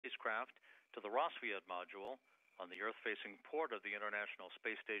spacecraft to the Rassvet module on the Earth-facing port of the International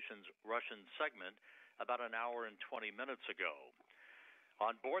Space Station's Russian segment about an hour and 20 minutes ago.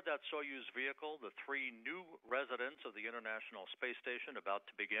 On board that Soyuz vehicle, the three new residents of the International Space Station about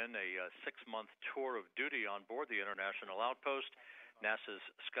to begin a six-month tour of duty on board the International Outpost. NASA's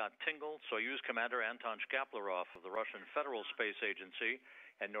Scott Tingle, Soyuz Commander Anton Shkaplerov of the Russian Federal Space Agency,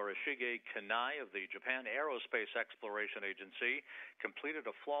 and Norishige Kanai of the Japan Aerospace Exploration Agency completed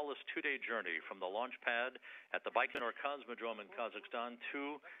a flawless two-day journey from the launch pad at the Baikonur Cosmodrome in Kazakhstan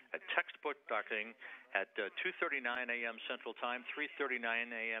to a textbook docking at 2:39 a.m. Central Time, 3:39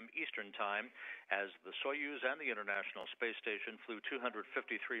 a.m. Eastern Time, as the Soyuz and the International Space Station flew 253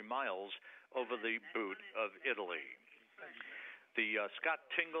 miles over the boot of Italy. The Scott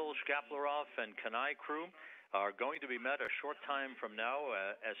Tingle, Shkaplerov, and Kanai crew are going to be met a short time from now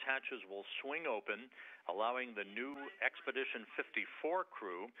as hatches will swing open, allowing the new Expedition 54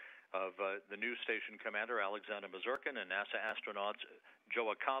 crew of the new station commander Alexander Mazurkin and NASA astronauts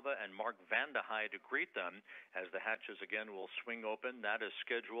Joe Acaba and Mark Vande Hei to greet them as the hatches again will swing open. That is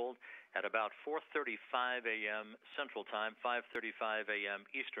scheduled at about 4:35 a.m. Central Time, 5:35 a.m.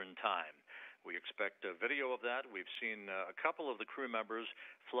 Eastern Time. We expect a video of that. We've seen a couple of the crew members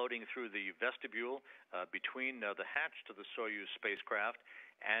floating through the vestibule between the hatch to the Soyuz spacecraft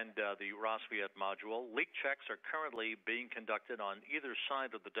and the Rassvet module. Leak checks are currently being conducted on either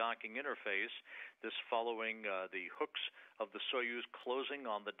side of the docking interface, this following the hooks of the Soyuz closing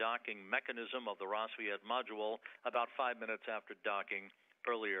on the docking mechanism of the Rassvet module about 5 minutes after docking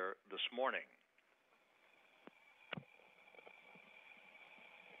earlier this morning.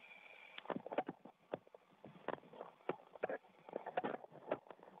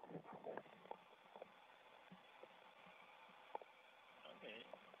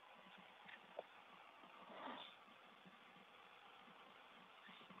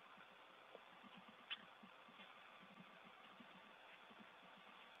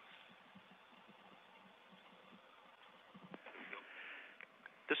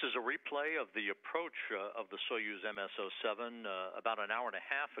 This is a replay of the approach of the Soyuz MS-07 about an hour and a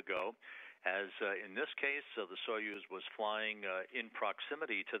half ago, as in this case, the Soyuz was flying in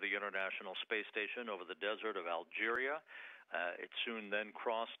proximity to the International Space Station over the desert of Algeria. It soon then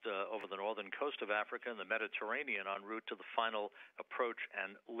crossed over the northern coast of Africa and the Mediterranean en route to the final approach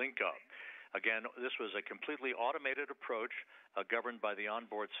and link-up. Again, this was a completely automated approach governed by the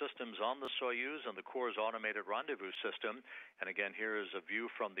onboard systems on the Soyuz and the Corps' automated rendezvous system. And again, here is a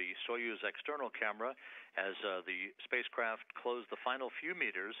view from the Soyuz external camera as the spacecraft closed the final few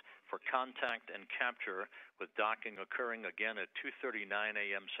meters for contact and capture, with docking occurring again at 2:39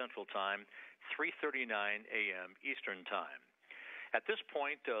 a.m. Central Time, 3:39 a.m. Eastern Time. At this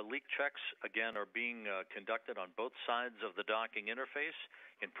point, leak checks, again, are being conducted on both sides of the docking interface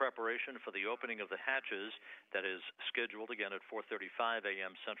in preparation for the opening of the hatches that is scheduled, again, at 4:35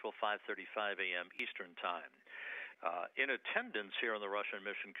 a.m. Central, 5:35 a.m. Eastern Time. In attendance here in the Russian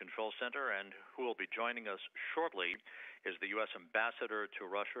Mission Control Center, and who will be joining us shortly, is the U.S. Ambassador to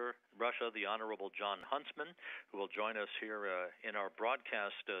Russia, the Honorable John Huntsman, who will join us here in our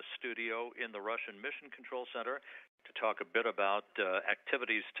broadcast studio in the Russian Mission Control Center to talk a bit about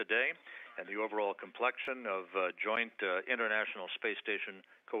activities today and the overall complexion of joint International Space Station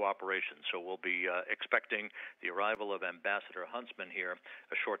cooperation. So we'll be expecting the arrival of Ambassador Huntsman here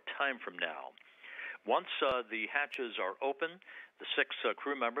a short time from now. Once the hatches are open, the six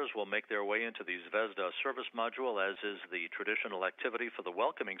crew members will make their way into the Zvezda service module, as is the traditional activity for the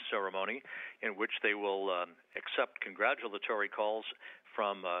welcoming ceremony, in which they will accept congratulatory calls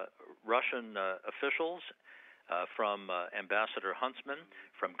from Russian officials, from Ambassador Huntsman,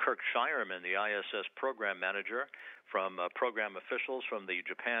 from Kirk Shireman, the ISS program manager, from program officials from the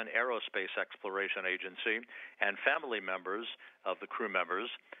Japan Aerospace Exploration Agency, and family members of the crew members.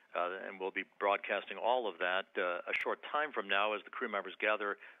 And we'll be broadcasting all of that a short time from now as the crew members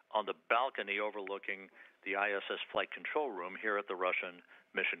gather on the balcony overlooking the ISS Flight Control Room here at the Russian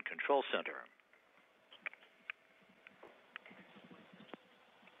Mission Control Center.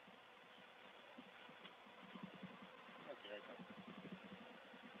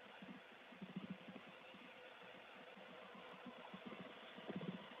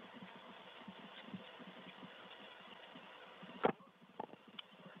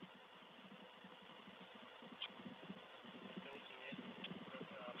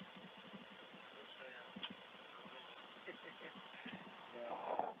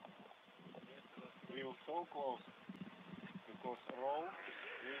 So close, because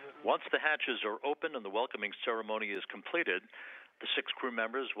once the hatches are open and the welcoming ceremony is completed, the six crew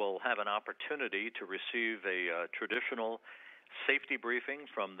members will have an opportunity to receive a traditional safety briefing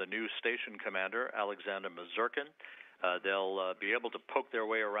from the new station commander, Alexander Mazurkin. They'll be able to poke their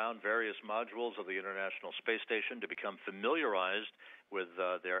way around various modules of the International Space Station to become familiarized with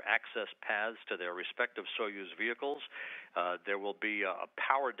their access paths to their respective Soyuz vehicles. There will be a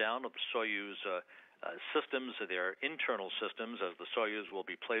power down of the Soyuz systems, their internal systems, as the Soyuz will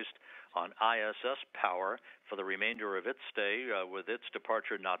be placed on ISS power for the remainder of its stay, with its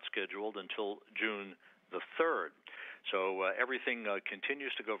departure not scheduled until June the 3rd. So everything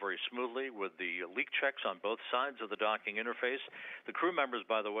continues to go very smoothly with the leak checks on both sides of the docking interface. The crew members,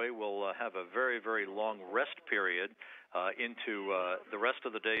 by the way, will have a very, very long rest period into the rest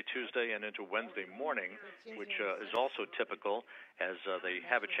of the day, Tuesday, and into Wednesday morning, which is also typical, as they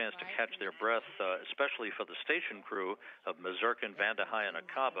have a chance to catch their breath, especially for the station crew of Mazurkin, Vande Hei, and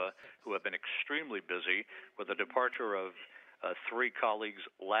Akaba, who have been extremely busy with the departure of 3 colleagues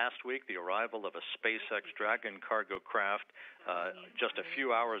last week, the arrival of a SpaceX Dragon cargo craft just a few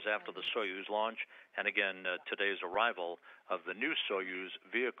hours after the Soyuz launch, and again today's arrival of the new Soyuz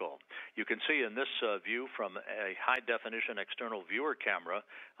vehicle. You can see in this view from a high-definition external viewer camera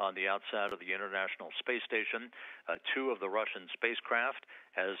on the outside of the International Space Station, 2 of the Russian spacecraft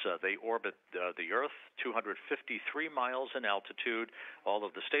as they orbit the Earth, 253 miles in altitude, all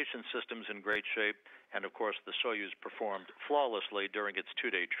of the station systems in great shape, and of course the Soyuz performed flawlessly during its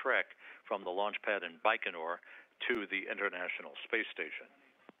 2-day trek from the launch pad in Baikonur to the International Space Station.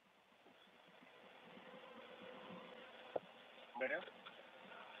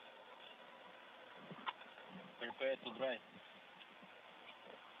 Prepare to drive.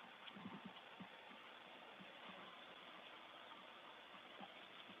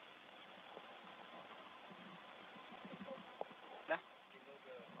 Да?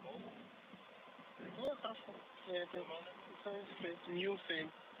 Ну, хорошо. It's new thing.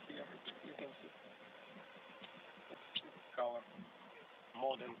 Yeah, you can see. Color.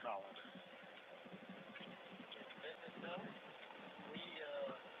 Modern color.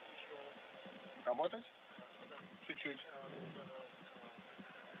 Работать? Чуть-чуть.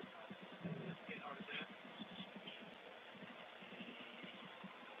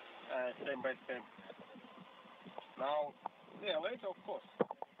 Step by step. Now, yeah, later of course.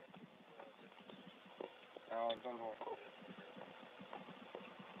 Don't worry.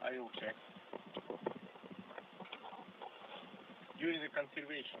 I will check. During the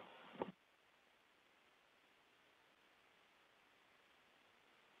conservation.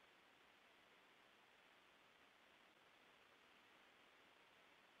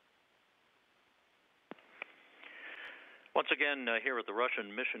 Once again, here at the Russian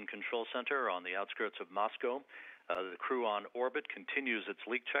Mission Control Center on the outskirts of Moscow, the crew on orbit continues its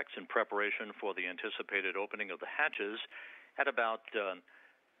leak checks in preparation for the anticipated opening of the hatches at about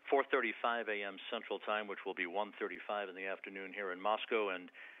 4:35 a.m. Central Time, which will be 1:35 in the afternoon here in Moscow.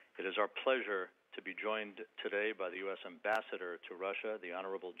 And it is our pleasure to be joined today by the U.S. Ambassador to Russia, the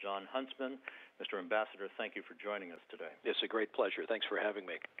Honorable John Huntsman. Mr. Ambassador, thank you for joining us today. It's a great pleasure. Thanks for having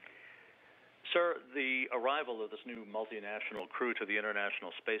me. Sir, the arrival of this new multinational crew to the International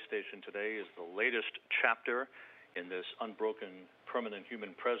Space Station today is the latest chapter in this unbroken permanent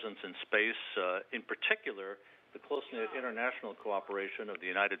human presence in space, in particular the close-knit international cooperation of the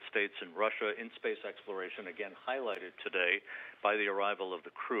United States and Russia in space exploration, again highlighted today by the arrival of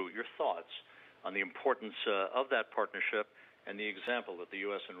the crew. Your thoughts on the importance of that partnership and the example that the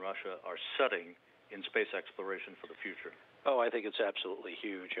U.S. and Russia are setting in space exploration for the future? Oh, I think it's absolutely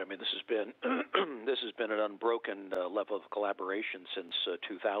huge. I mean, this has been an unbroken level of collaboration since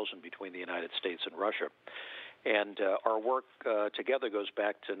 2000 between the United States and Russia. And our work together goes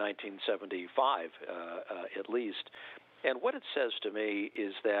back to 1975, at least. And what it says to me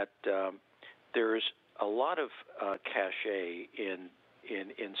is that there's a lot of cachet in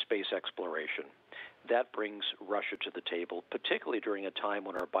space exploration. That brings Russia to the table, particularly during a time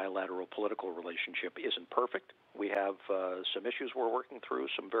when our bilateral political relationship isn't perfect. We have some issues we're working through,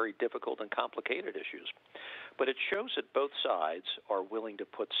 some very difficult and complicated issues. But it shows that both sides are willing to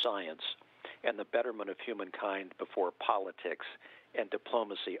put science and the betterment of humankind before politics and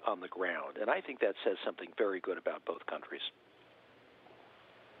diplomacy on the ground. And I think that says something very good about both countries.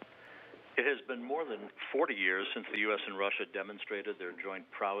 It has been more than 40 years since the U.S. and Russia demonstrated their joint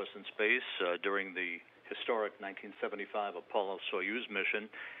prowess in space during the historic 1975 Apollo-Soyuz mission.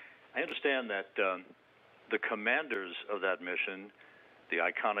 I understand that the commanders of that mission, the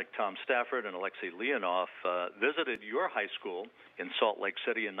iconic Tom Stafford and Alexei Leonov, visited your high school in Salt Lake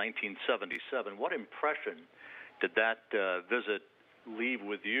City in 1977. What impression did that visit leave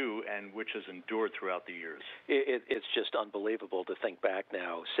with you, and which has endured throughout the years? It's just unbelievable to think back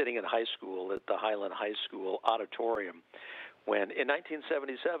now, sitting in high school at the Highland High School auditorium when in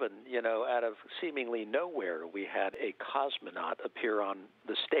 1977, out of seemingly nowhere, we had a cosmonaut appear on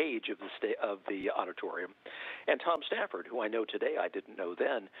the stage of the auditorium, and Tom Stafford, who I know today, I didn't know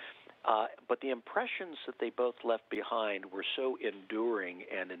then, but the impressions that they both left behind were so enduring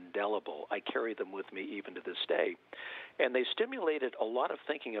and indelible. I carry them with me even to this day, and they stimulated a lot of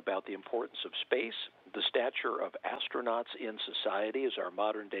thinking about the importance of space, the stature of astronauts in society as our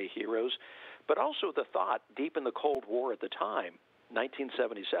modern-day heroes, but also the thought deep in the Cold War at the time,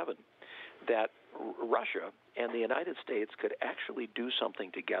 1977, that Russia and the United States could actually do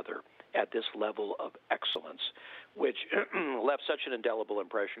something together at this level of excellence, which left such an indelible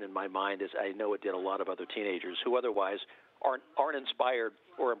impression in my mind, as I know it did a lot of other teenagers who otherwise aren't inspired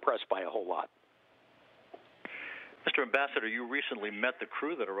or impressed by a whole lot. Mr. Ambassador, you recently met the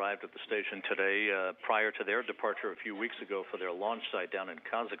crew that arrived at the station today prior to their departure a few weeks ago for their launch site down in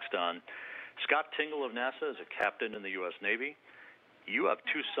Kazakhstan. Scott Tingle of NASA is a captain in the U.S. Navy. You have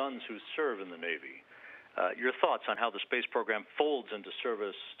two sons who serve in the Navy. Your thoughts on how the space program folds into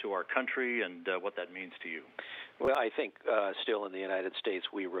service to our country and what that means to you? Well, I think still in the United States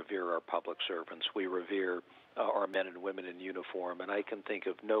we revere our public servants. We revere our men and women in uniform, and I can think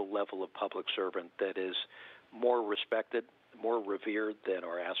of no level of public servant that is more respected, more revered than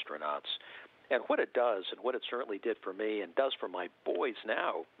our astronauts. And what it does, and what it certainly did for me and does for my boys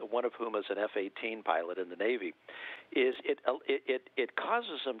now, one of whom is an F-18 pilot in the Navy, is it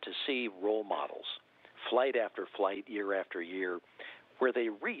causes them to see role models, flight after flight, year after year, where they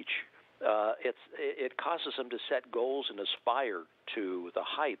reach. It causes them to set goals and aspire to the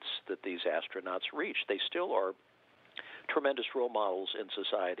heights that these astronauts reach. They still are tremendous role models in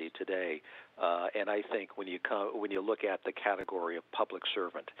society today, and I think when you look at the category of public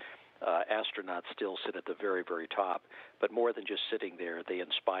servant, astronauts still sit at the very, very top. But more than just sitting there, they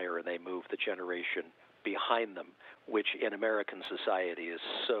inspire and they move the generation behind them, which in American society is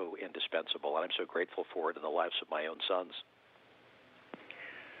so indispensable. And I'm so grateful for it in the lives of my own sons.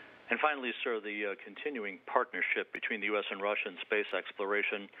 And finally, sir, the continuing partnership between the U.S. and Russia in space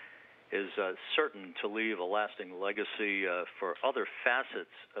exploration is certain to leave a lasting legacy for other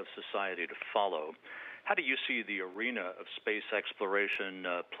facets of society to follow. How do you see the arena of space exploration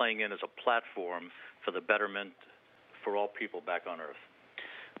playing in as a platform for the betterment for all people back on Earth?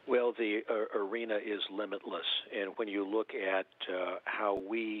 Well, the arena is limitless, and when you look at how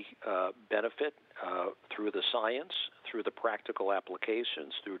we benefit through the science, through the practical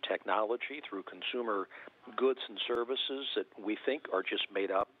applications, through technology, through consumer goods and services that we think are just made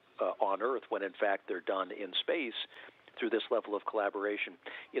up on Earth when in fact they're done in space, through this level of collaboration,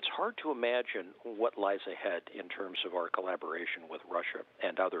 it's hard to imagine what lies ahead in terms of our collaboration with Russia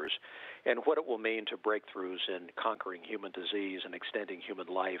and others, and what it will mean to breakthroughs in conquering human disease and extending human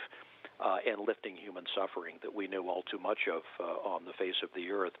life and lifting human suffering that we know all too much of on the face of the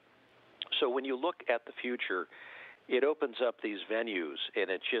Earth. So when you look at the future, it opens up these venues,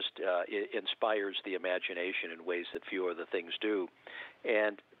 and it just it inspires the imagination in ways that few other things do.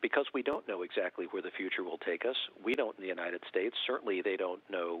 And because we don't know exactly where the future will take us, we don't in the United States, certainly they don't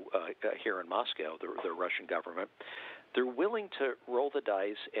know here in Moscow, the Russian government, they're willing to roll the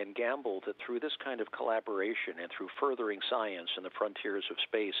dice and gamble that through this kind of collaboration and through furthering science and the frontiers of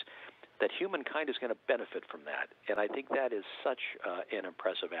space, that humankind is going to benefit from that. And I think that is such an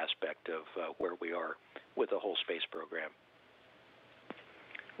impressive aspect of where we are with the whole space program.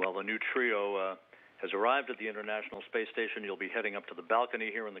 Well, the new trio has arrived at the International Space Station. You'll be heading up to the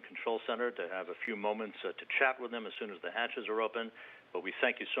balcony here in the control center to have a few moments to chat with them as soon as the hatches are open. But we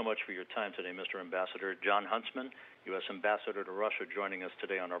thank you so much for your time today, Mr. Ambassador. John Huntsman, U.S. Ambassador to Russia, joining us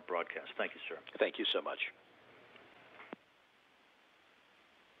today on our broadcast. Thank you, sir. Thank you so much.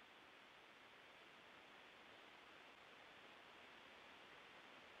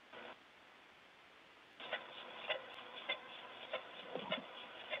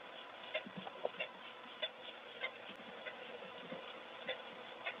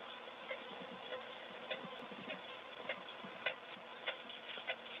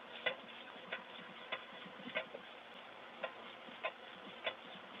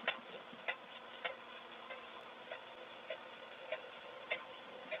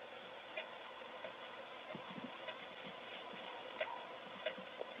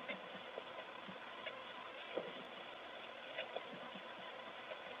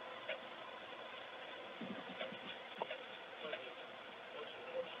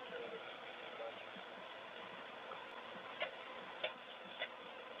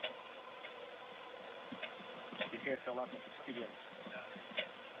 He has a lot of experience.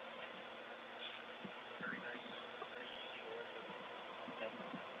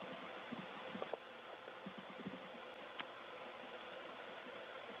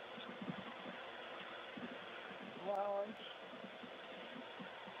 One,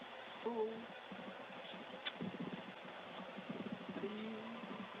 two, three.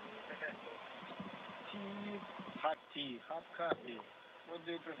 Tea, hot coffee. What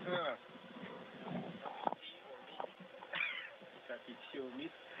do you prefer? Coffee, tea or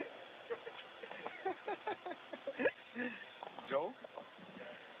meat? Joke?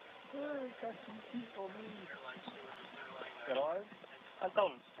 Coffee, tea or meat? Right?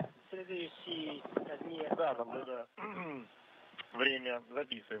 Антон, следующие дни. Да, там это время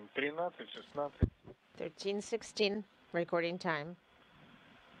записываем. 13, 16. 13:16 recording time.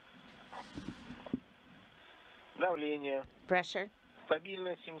 Давление. Pressure.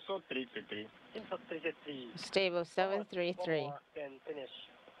 Стабильно 733. 733. Stable 733. Can finish.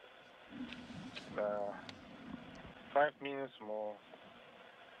 5 minutes more.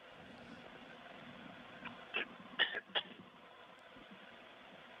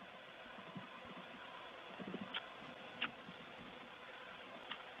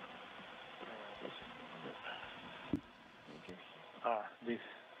 This.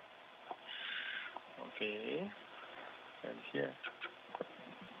 Okay. And here.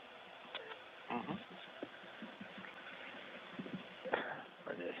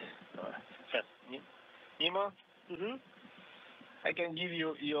 Сейчас. Nima? I can give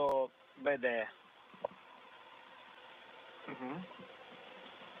you your bed there.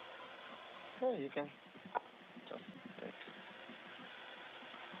 Yeah, you can just take.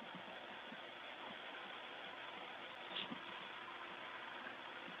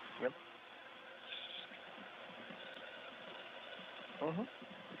 Yep.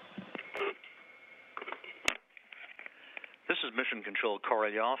 This is Mission Control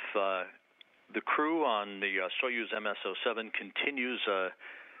Korolyov. The crew on the Soyuz MS-07 continues the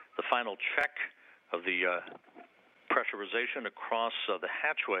final check of the pressurization across the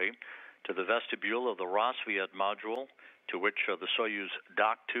hatchway to the vestibule of the Rosviet module, to which the Soyuz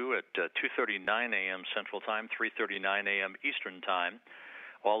docked to at 2:39 a.m. Central Time, 3:39 a.m. Eastern Time.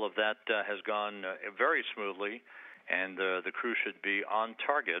 All of that has gone very smoothly, and the crew should be on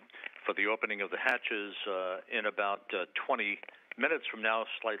target for the opening of the hatches in about 20 minutes from now,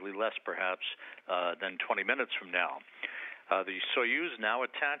 slightly less perhaps than 20 minutes from now. The Soyuz now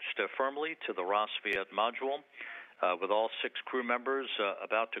attached firmly to the Rosviet module, with all 6 crew members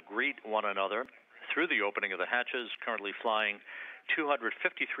about to greet one another through the opening of the hatches, currently flying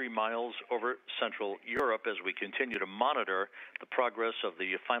 253 miles over Central Europe as we continue to monitor the progress of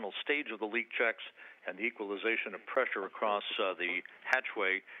the final stage of the leak checks and the equalization of pressure across the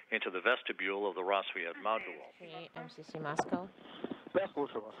hatchway into the vestibule of the Rosviet module. Okay, MCC Moscow. Я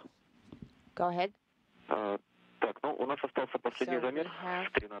слушаю вас. Go ahead. Так, ну, у нас остался последний So замер we have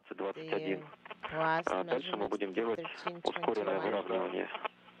в 13:21. the last Дальше мы measurement будем делать ускоренное 13:21. выравнивание.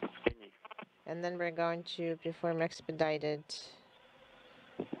 And then we're going to perform expedited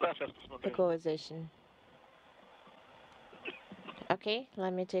Да, сейчас посмотрим. equalization. Okay,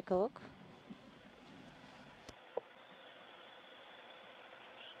 let me take a look.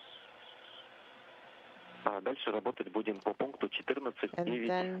 А дальше работать будем по пункту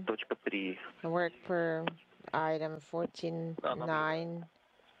 14.9.3. Work per item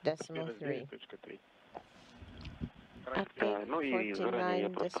 14.9.3. Okay, Ну и заранее я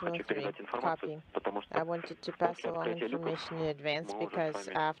просто хочу передать 14.9.3. информацию, Copy. потому что I wanted to pass после along открытия люков information in advance мы уже because с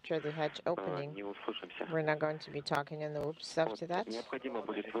вами after the hatch opening, не услышимся. we're not going to be talking in the loops after that. Необходимо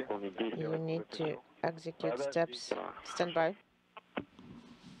будет выполнить You действия. need to execute steps. Stand by.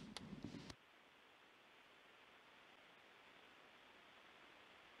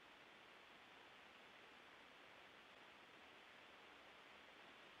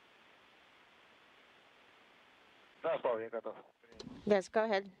 Да, Слава, я готов. Yes, go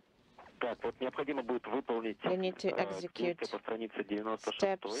ahead. Так, вот необходимо будет выполнить You need to execute действия по странице 96.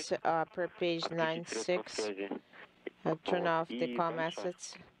 steps per page Отключить средства 96. связи. Turn off the И comm дальше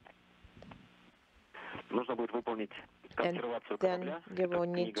assets. нужно будет выполнить консервацию Then корабля. you will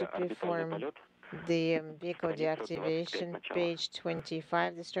Это need книга to «Орбитальный perform полет». the vehicle Страница 25 deactivation, начало. page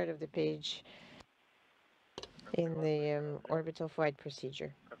 25, the start of the page in the orbital flight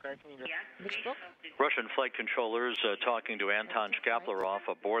procedure. Какая книга? Which book? Russian flight controllers talking to Anton Shkaplerov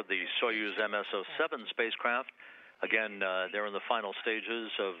aboard the Soyuz MS-07 spacecraft. Again, they're in the final stages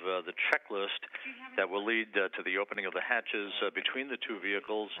of the checklist that will lead to the opening of the hatches between the two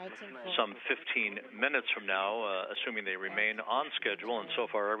vehicles some 15 minutes from now, assuming they remain on schedule. And so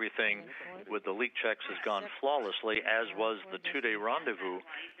far, everything with the leak checks has gone flawlessly, as was the two-day rendezvous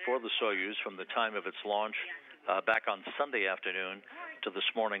for the Soyuz from the time of its launch back on Sunday afternoon to this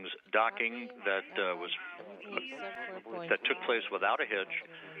morning's docking that took place without a hitch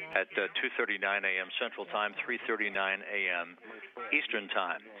at 2:39 a.m. Central Time, 3:39 a.m. Eastern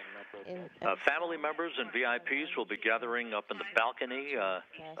Time. Family members and VIPs will be gathering up in the balcony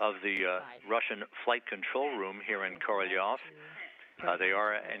of the Russian Flight Control Room here in Korolyov. They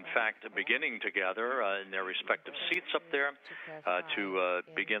are, in fact, beginning to gather in their respective seats up there to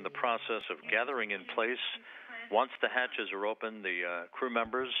begin the process of gathering in place. Once the hatches are open, the crew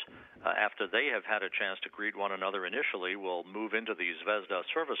members, after they have had a chance to greet one another initially, will move into the Zvezda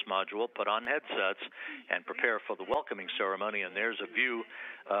service module, put on headsets, and prepare for the welcoming ceremony. And there's a view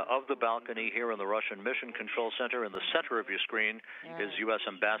of the balcony here in the Russian Mission Control Center. In the center of your screen is U.S.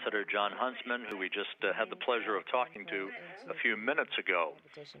 Ambassador John Huntsman, who we just had the pleasure of talking to a few minutes ago.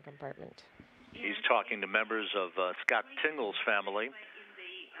 He's talking to members of Scott Tingle's family,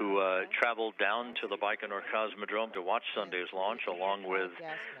 who traveled down to the Baikonur Cosmodrome to watch Sunday's launch, along with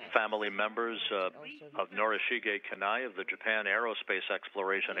family members of Norishige Kanai of the Japan Aerospace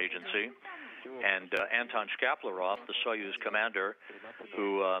Exploration Agency, and Anton Shkaplerov, the Soyuz commander,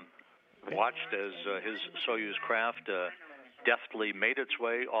 who watched as his Soyuz craft deftly made its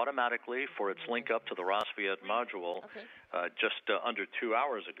way automatically for its link up to the Rosviet module just under 2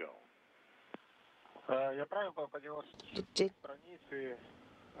 hours ago.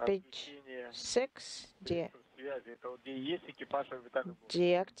 Page 6,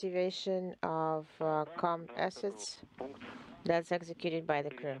 deactivation of comm assets that's executed by the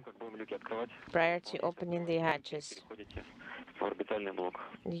crew prior to opening the hatches.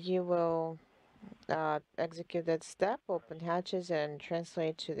 You will execute that step, open hatches, and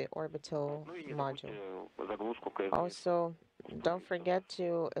translate to the orbital module. Also, don't forget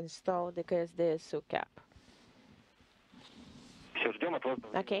to install the KSDSU cap.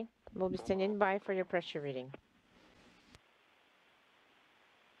 Okay, we'll be standing by for your pressure reading.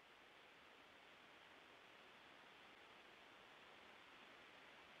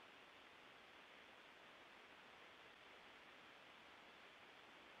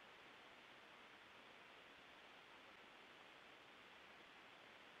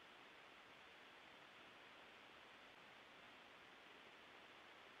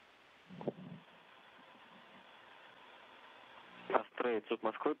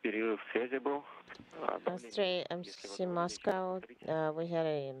 Astray MC Moscow, we had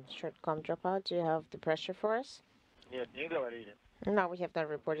a short comm dropout. Do you have the pressure for us? No, we have not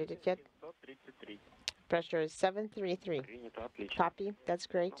reported it yet. Pressure is 733. Copy, that's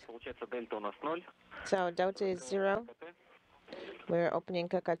great. So delta is 0. We're opening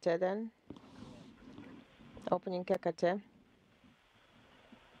KKT then. Opening KKT.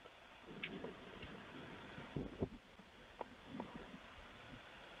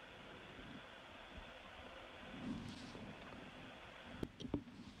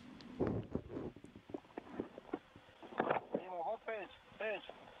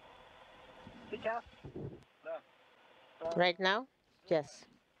 Right now? Yes.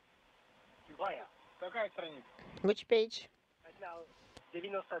 Which page?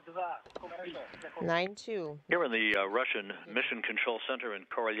 92. Here in the Russian Mission Control Center in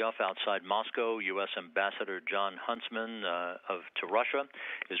Korolyov outside Moscow, U.S. Ambassador John Huntsman to Russia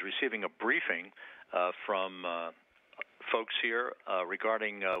is receiving a briefing from folks here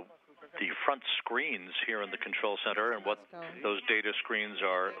regarding the front screens here in the control center and what those data screens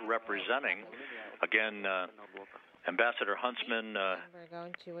are representing. Again, Ambassador Huntsman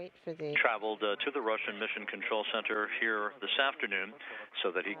traveled to the Russian Mission Control Center here this afternoon so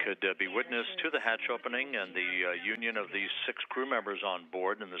that he could be witness to the hatch opening and the union of these 6 crew members on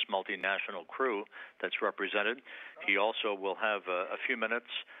board and this multinational crew that's represented. He also will have a few minutes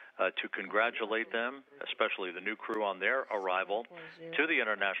to congratulate them, especially the new crew on their arrival to the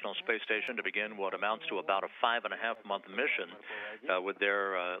International Space Station to begin what amounts to about a 5.5-month mission with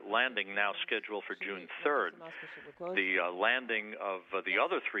their landing now scheduled for June 3rd. The landing of the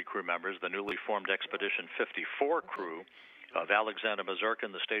other 3 crew members, the newly formed Expedition 54 crew, of Alexander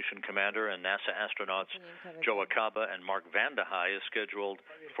Mazurkin, the station commander, and NASA astronauts Joe Akaba and Mark Vande Hei is scheduled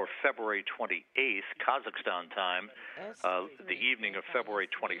for February 28th, Kazakhstan time, the evening of February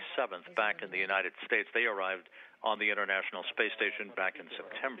 27th, back in the United States. They arrived on the International Space Station back in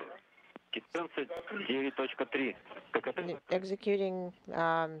September. Executing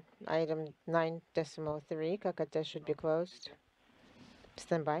item 9.3, KKT should be closed.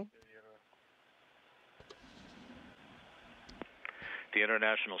 Stand by. The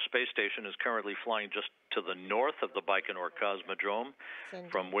International Space Station is currently flying just to the north of the Baikonur Cosmodrome,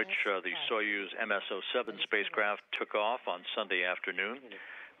 from which the Soyuz MS-07 spacecraft took off on Sunday afternoon,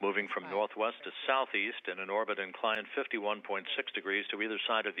 moving from northwest to southeast in an orbit inclined 51.6 degrees to either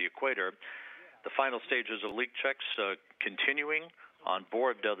side of the equator. The final stages of leak checks continuing on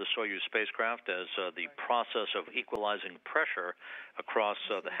board the Soyuz spacecraft as the process of equalizing pressure across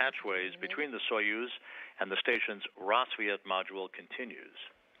the hatchways between the Soyuz and the station's Rassvet module continues.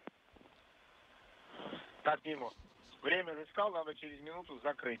 Так, Дима, время засекал, надо через минуту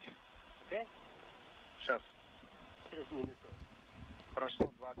закрыть. Окей? Сейчас. Через минуту.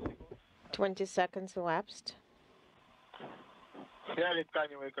 Прошло 20 секунд. 20 seconds elapsed. Сняли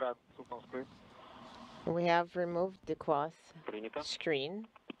тканевый экран Суховской. We have removed the cloth Принято. screen.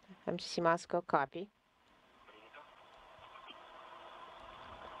 MCC Moscow, copy.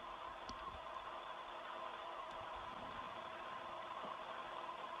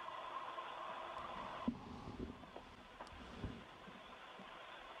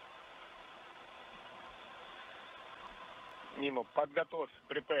 Нимо, подготовь,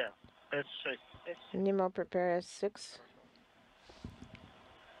 prepare. S6. Nemo, prepare S6.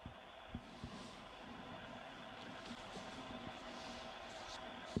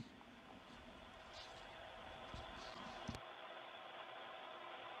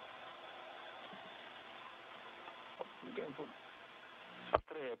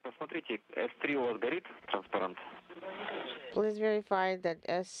 Посмотрите, S3 у вас горит, транспарант? Please verify that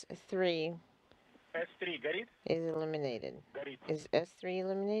S3 S3 горит? is illuminated. Горит. Is S3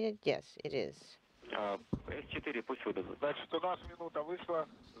 illuminated? Yes, it is. S4 пусть выдадут. Значит, у нас минута вышла.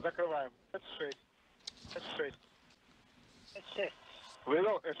 Закрываем. S6. S6. S6.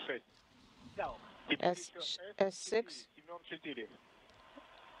 Выдал S6? Да. S6? Семен 4.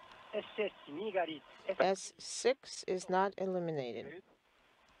 S6 не горит. S6 is not illuminated.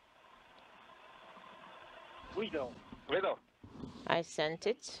 Выдал. Выдал? I sent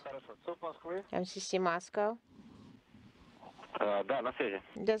it. Хорошо. СОП Москвы. MCC Moscow. Да, на связи.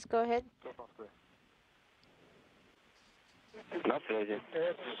 Just go ahead. СОП Москвы. На связи.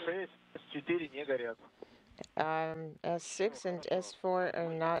 S6, S4 не горят. S6 and S4 are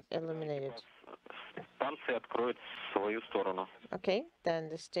not illuminated. Станция откроет свою сторону. Okay, then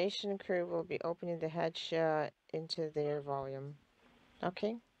the station crew will be opening the hatch into their volume.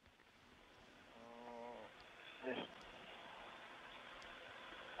 Okay.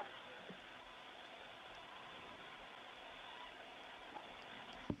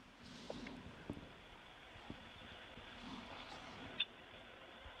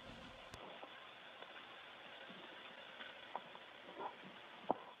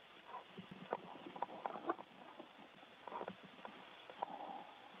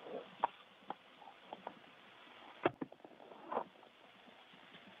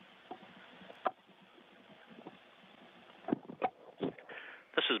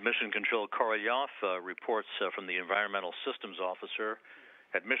 This is Mission Control Korolyov, reports from the Environmental Systems Officer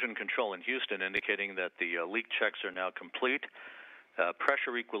at Mission Control in Houston indicating that the leak checks are now complete.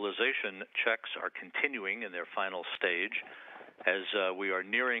 Pressure equalization checks are continuing in their final stage as we are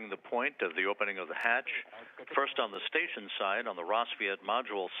nearing the point of the opening of the hatch, first on the station side, on the Rassvet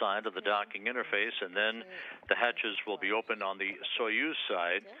module side of the docking interface, and then the hatches will be opened on the Soyuz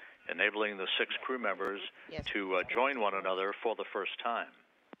side, enabling the 6 crew members to join one another for the first time.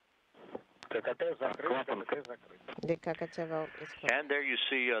 The KKT valve is closed. And there you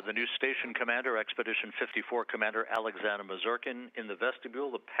see the new station commander, Expedition 54 Commander Alexander Mazurkin, in the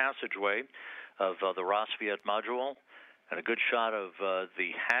vestibule, the passageway of the Rassvet module, and a good shot of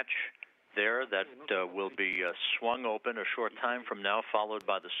the hatch there that will be swung open a short time from now, followed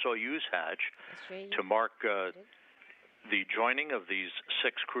by the Soyuz hatch to mark the joining of these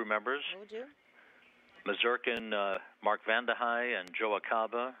 6 crew members. Mazurkin, Mark Vande Hei, and Joe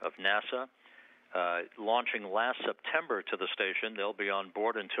Acaba of NASA, launching last September to the station. They'll be on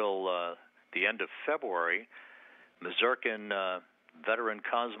board until the end of February. Mazurkin, veteran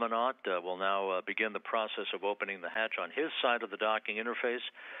cosmonaut, will now begin the process of opening the hatch on his side of the docking interface.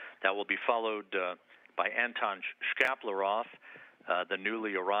 That will be followed by Anton Shkaplerov, the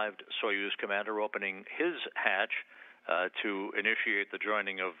newly arrived Soyuz commander, opening his hatch to initiate the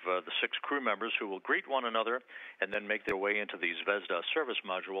joining of the 6 crew members who will greet one another and then make their way into the Zvezda service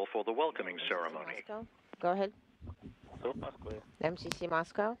module for the welcoming ceremony. Moscow. Go ahead. MCC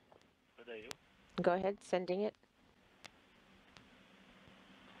Moscow. Go ahead, sending it.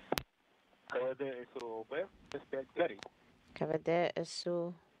 КВД СУБ S5 горит. KVD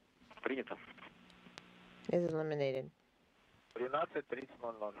SU Принято. is eliminated.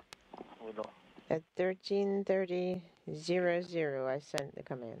 13:30:00. Выдал. At 13:30:00, I sent the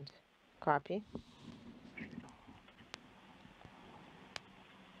command. Copy.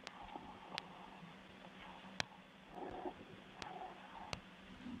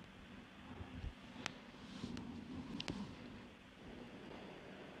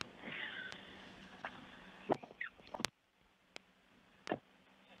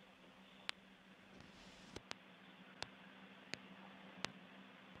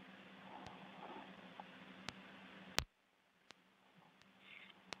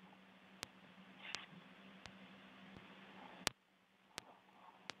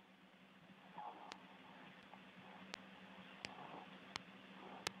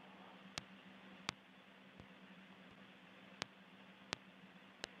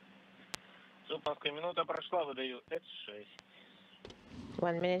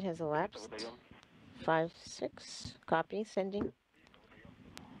 1 minute has elapsed. 5-6. Copy. Sending.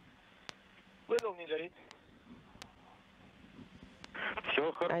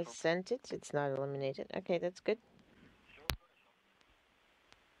 I sent it. It's not eliminated. Okay, that's good.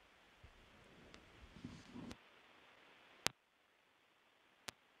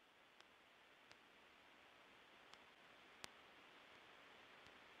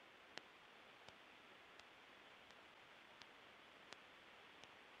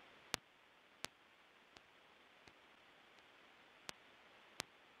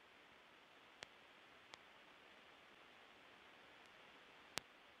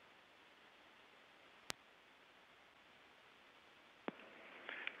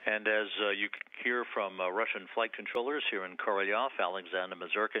 And as you hear from Russian flight controllers here in Korolyov, Alexander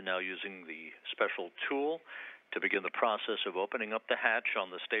Mazurka now using the special tool to begin the process of opening up the hatch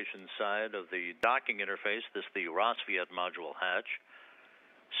on the station side of the docking interface, the Rosviet module hatch.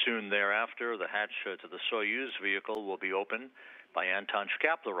 Soon thereafter, the hatch to the Soyuz vehicle will be opened by Anton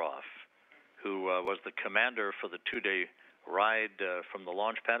Shkaplerov, who was the commander for the two-day ride from the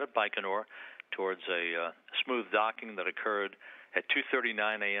launch pad at Baikonur towards a smooth docking that occurred at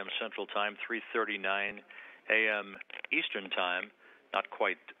 2:39 a.m. Central Time, 3:39 a.m. Eastern Time, not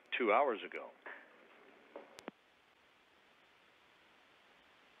quite 2 hours ago.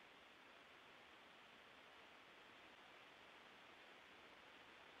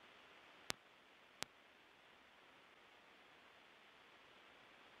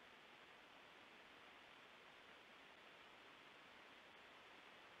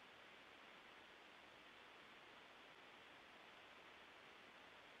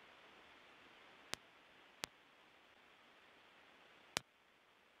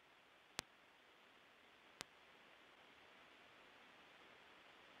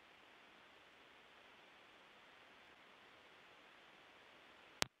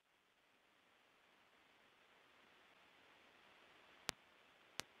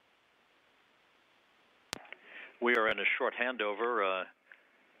 We are in a short handover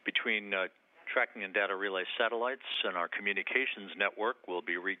between tracking and data relay satellites, and our communications network will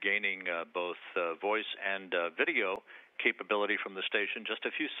be regaining both voice and video capability from the station just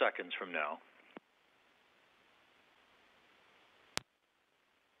a few seconds from now.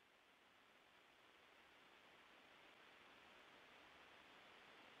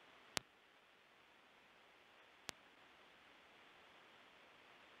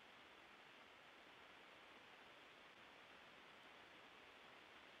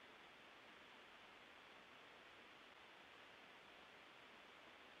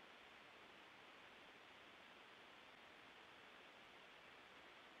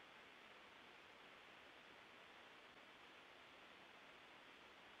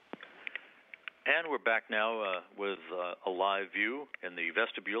 And we're back now with a live view in the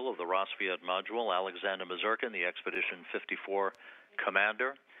vestibule of the Rosviet module. Alexander Mazurkin, the Expedition 54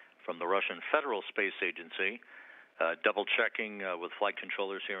 commander from the Russian Federal Space Agency, double-checking with flight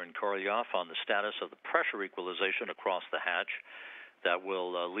controllers here in Korolyov on the status of the pressure equalization across the hatch that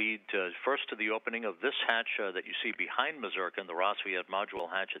will lead first to the opening of this hatch that you see behind Mazurkin, the Rosviet module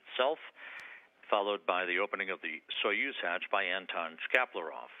hatch itself, followed by the opening of the Soyuz hatch by Anton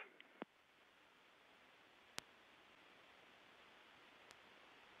Shkaplerov.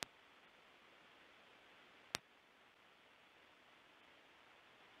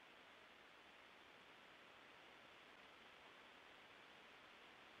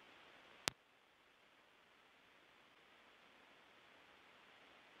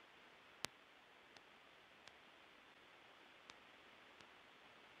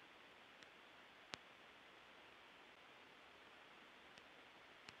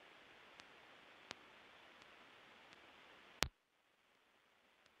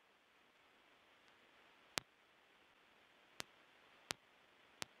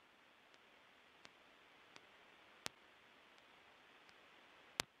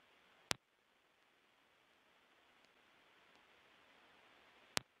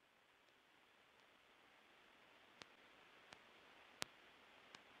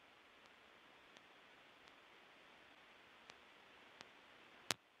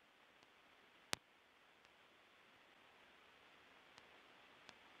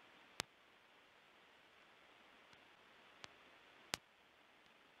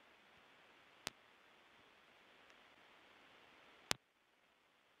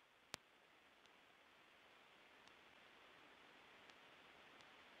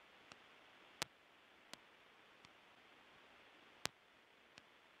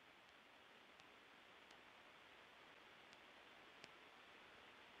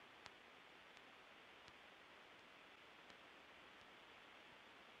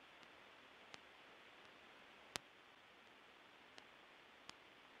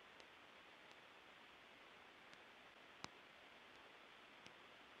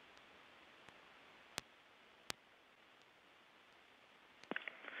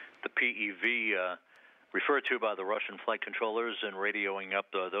 the PEV referred to by the Russian flight controllers in radioing up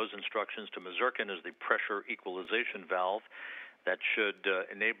those instructions to Mazurkin is the pressure equalization valve that should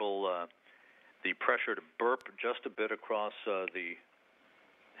enable the pressure to burp just a bit across the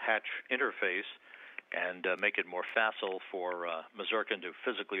hatch interface and make it more facile for Mazurkin to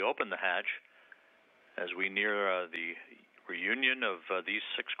physically open the hatch as we near the reunion of these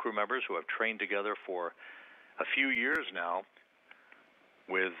 6 crew members who have trained together for a few years now,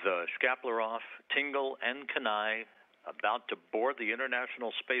 with Shkaplerov, Tingle, and Kenai about to board the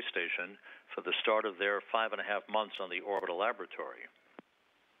International Space Station for the start of their 5.5 months on the orbital laboratory.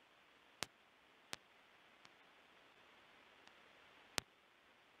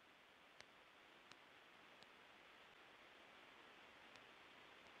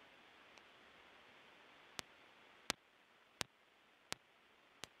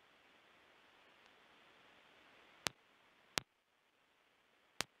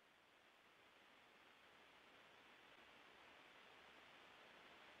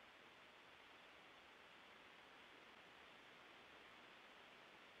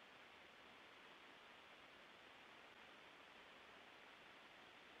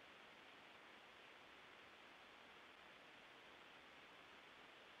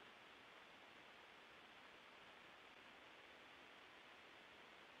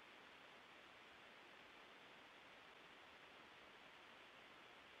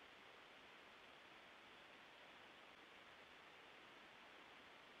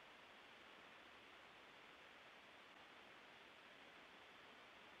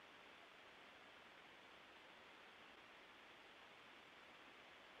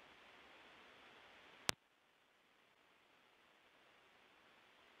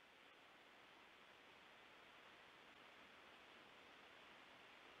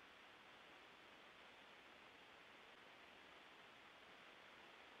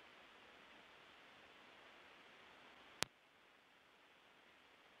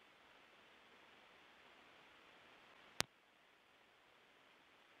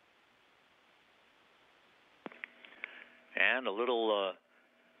 And a little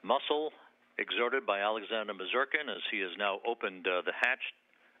muscle exerted by Alexander Mazurkin as he has now opened the hatch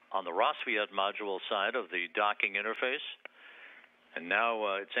on the Rassvet module side of the docking interface. And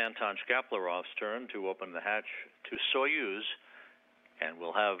now it's Anton Shkaplerov's turn to open the hatch to Soyuz, and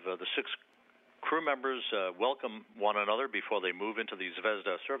we'll have the 6 crew members welcome one another before they move into the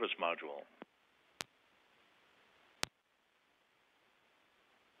Zvezda service module.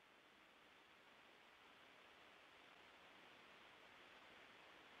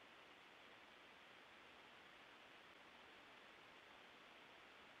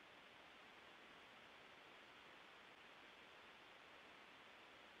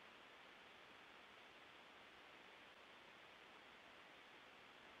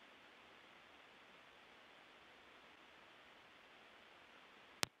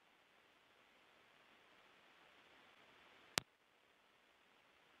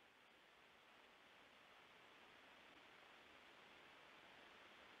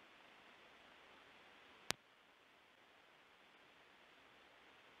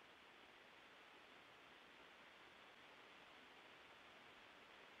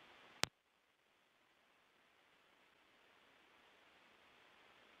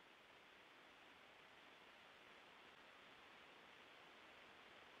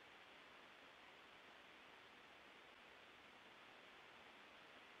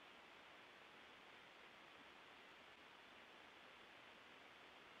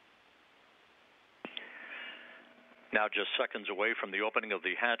 Now just seconds away from the opening of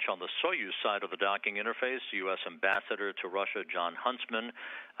the hatch on the Soyuz side of the docking interface, U.S. Ambassador to Russia John Huntsman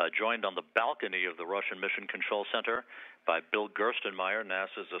joined on the balcony of the Russian Mission Control Center by Bill Gerstenmaier,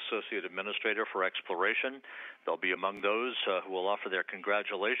 NASA's Associate Administrator for Exploration. They'll be among those who will offer their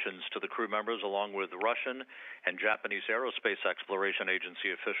congratulations to the crew members, along with Russian and Japanese Aerospace Exploration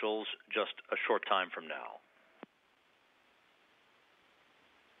Agency officials just a short time from now.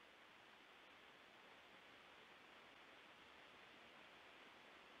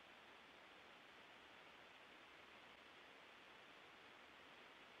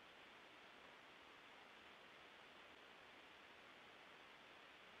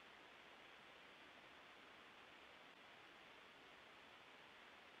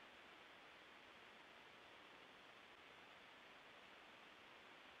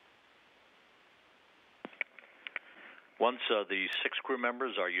 Once the 6 crew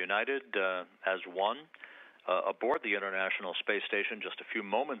members are united as one aboard the International Space Station just a few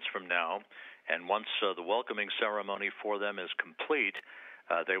moments from now, and once the welcoming ceremony for them is complete,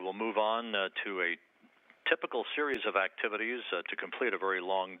 they will move on to a typical series of activities to complete a very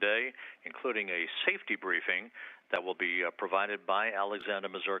long day, including a safety briefing that will be provided by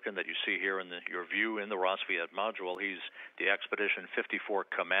Alexander Mazurkin that you see here in your view in the Rosviet module. He's the Expedition 54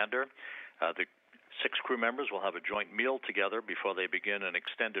 commander. The 6 crew members will have a joint meal together before they begin an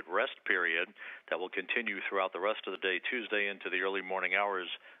extended rest period that will continue throughout the rest of the day, Tuesday into the early morning hours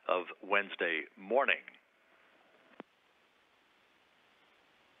of Wednesday morning.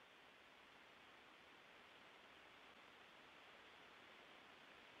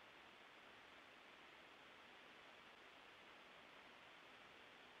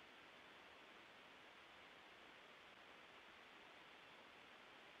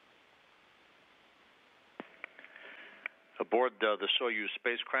 Aboard the Soyuz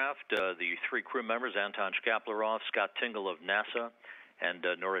spacecraft, the 3 crew members, Anton Shkaplerov, Scott Tingle of NASA, and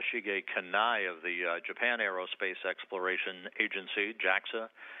Norishige Kanai of the Japan Aerospace Exploration Agency, JAXA,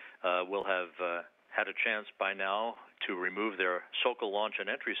 will have had a chance by now to remove their Sokol launch and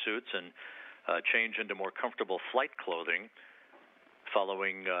entry suits and change into more comfortable flight clothing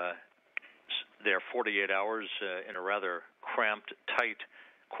following their 48 hours in a rather cramped, tight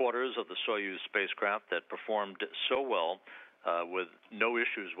quarters of the Soyuz spacecraft that performed so well with no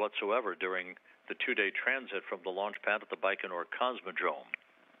issues whatsoever during the 2-day transit from the launch pad at the Baikonur Cosmodrome.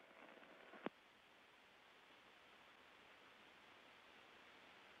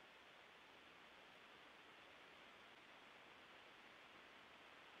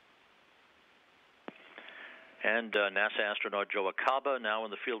 And NASA astronaut Joe Acaba now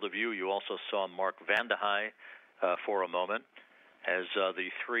in the field of view. You also saw Mark Vande Hei for a moment, as the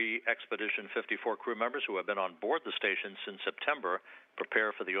 3 Expedition 54 crew members who have been on board the station since September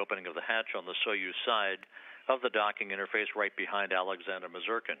prepare for the opening of the hatch on the Soyuz side of the docking interface right behind Alexander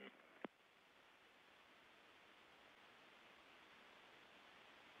Mazurkin.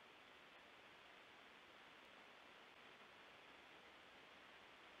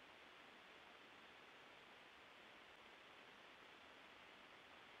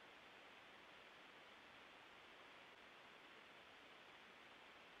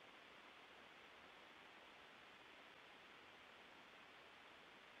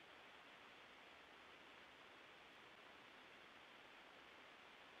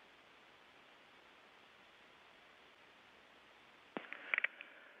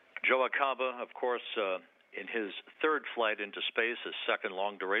 Joe Acaba, of course, in his 3rd flight into space, his 2nd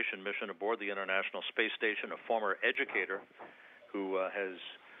long-duration mission aboard the International Space Station, a former educator who has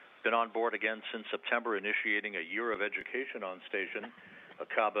been on board again since September, initiating a year of education on station.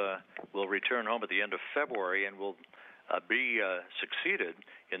 Acaba will return home at the end of February and will be succeeded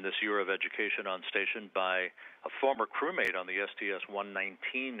in this year of education on station by a former crewmate on the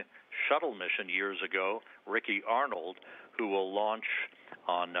STS-119 shuttle mission years ago, Ricky Arnold, who will launch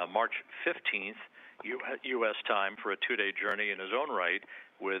on March 15th, U.S. time, for a 2-day journey in his own right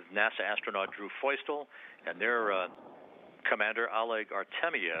with NASA astronaut Drew Feustel and their commander Oleg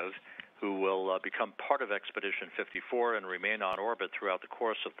Artemyev, who will become part of Expedition 54 and remain on orbit throughout the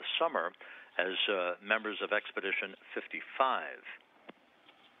course of the summer as members of Expedition 55.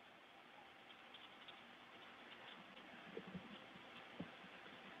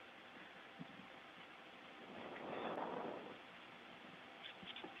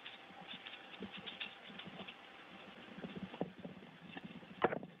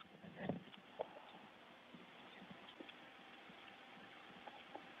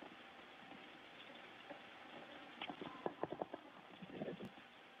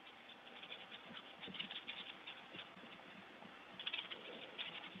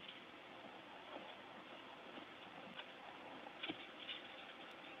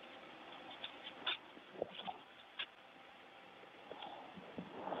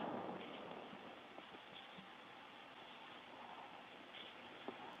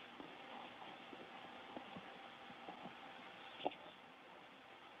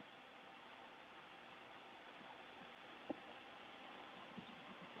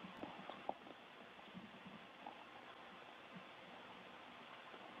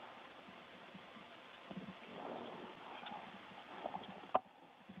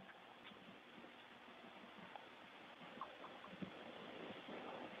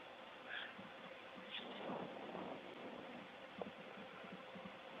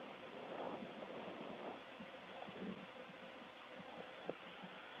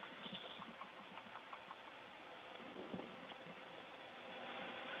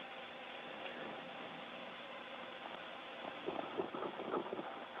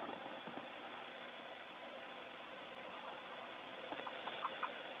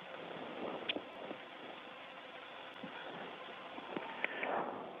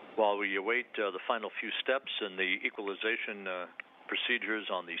 While we await the final few steps in the equalization procedures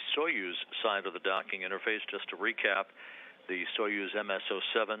on the Soyuz side of the docking interface, just to recap, the Soyuz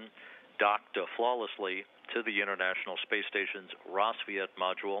MS-07 docked flawlessly to the International Space Station's Rassvet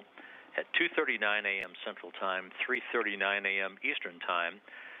module at 2:39 a.m. Central Time, 3:39 a.m. Eastern Time,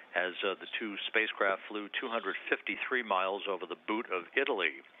 as the two spacecraft flew 253 miles over the boot of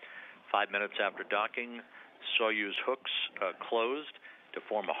Italy. 5 minutes after docking, Soyuz hooks closed to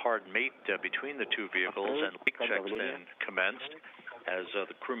form a hard mate between the two vehicles, and leak checks then commenced as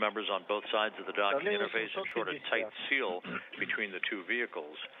the crew members on both sides of the docking interface ensured a tight seal between the two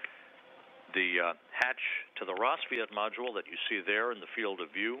vehicles. The hatch to the Rassvet module that you see there in the field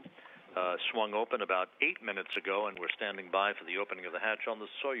of view swung open about 8 minutes ago, and we're standing by for the opening of the hatch on the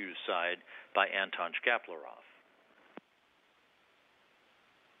Soyuz side by Anton Shkaplerov.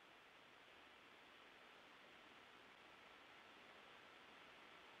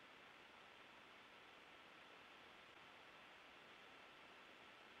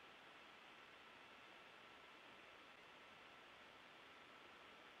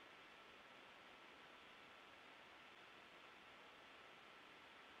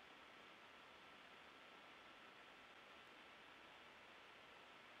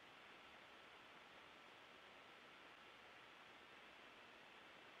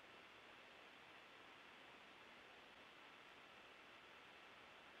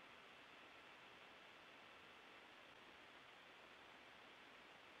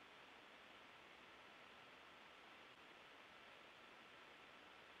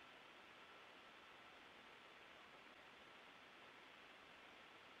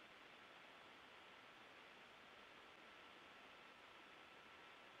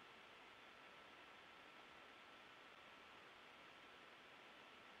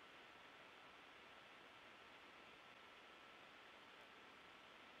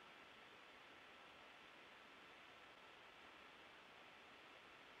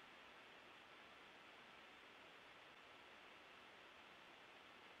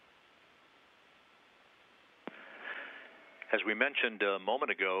 As we mentioned a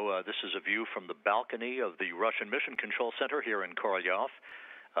moment ago, this is a view from the balcony of the Russian Mission Control Center here in Korolyov.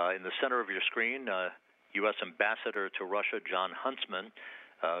 In the center of your screen, U.S. Ambassador to Russia John Huntsman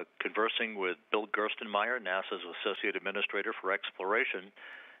conversing with Bill Gerstenmaier, NASA's Associate Administrator for Exploration,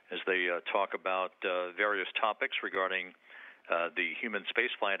 as they talk about various topics regarding the human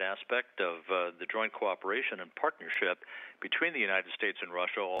spaceflight aspect of the joint cooperation and partnership between the United States and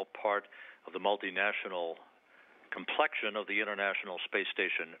Russia, all part of the multinational complexion of the International Space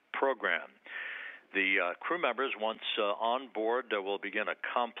Station program. The crew members, once on board, will begin a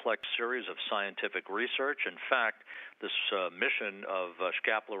complex series of scientific research. In fact, this mission of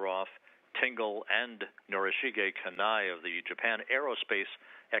Shkaplerov, Tingle, and Norishige Kanai of the Japan Aerospace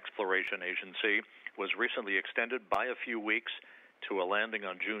Exploration Agency was recently extended by a few weeks to a landing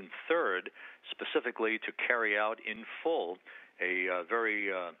on June 3rd, specifically to carry out in full a very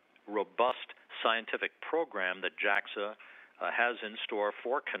robust scientific program that JAXA has in store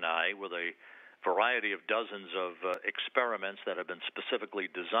for Kanai, with a variety of dozens of experiments that have been specifically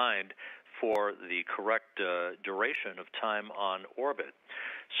designed for the correct duration of time on orbit.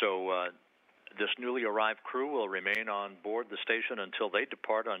 So this newly arrived crew will remain on board the station until they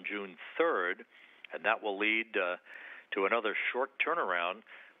depart on June 3rd, and that will lead to another short turnaround,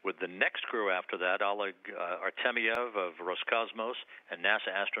 with the next crew after that, Oleg Artemyev of Roscosmos and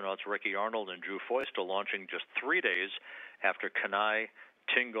NASA astronauts Ricky Arnold and Drew Feustel, launching just 3 days after Kanai,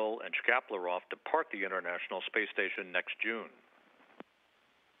 Tingle, and Shkaplerov depart the International Space Station next June.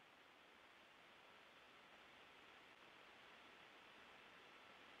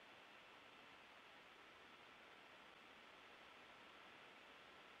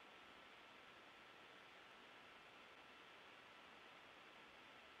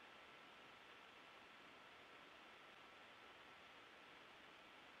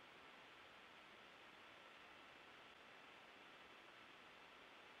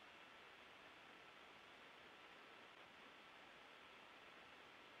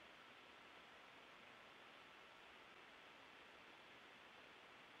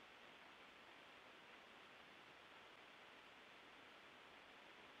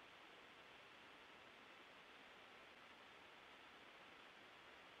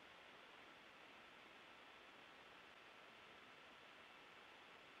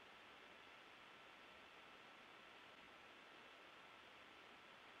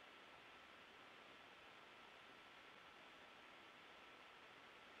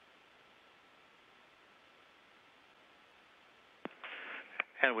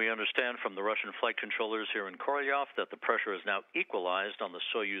 And we understand from the Russian flight controllers here in Korolyov that the pressure is now equalized on the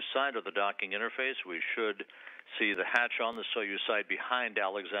Soyuz side of the docking interface. We should see the hatch on the Soyuz side behind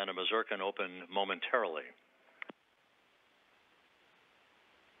Alexander Mazurkin open momentarily.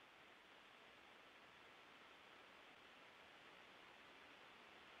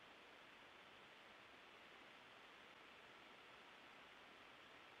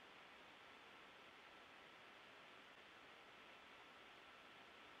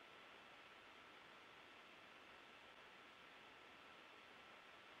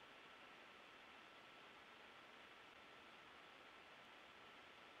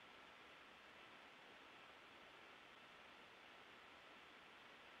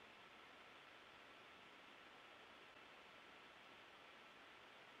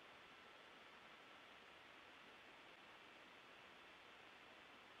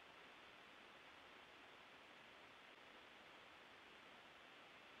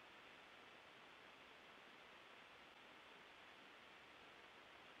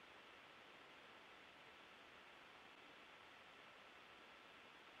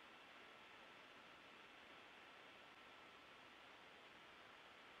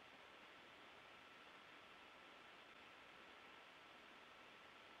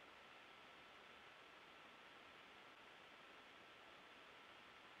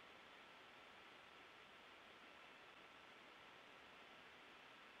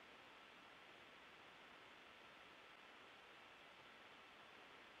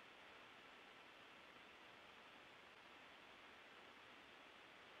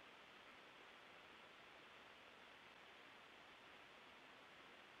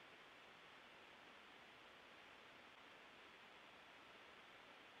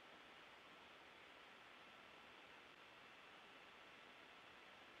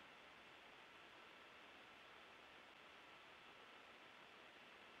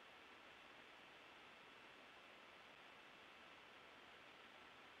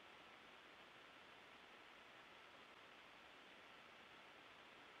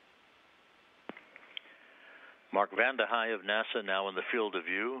 Mark Vande Hei of NASA now in the field of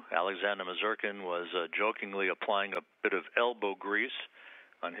view. Alexander Mazurkin was jokingly applying a bit of elbow grease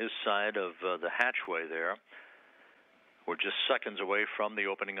on his side of the hatchway there. We're just seconds away from the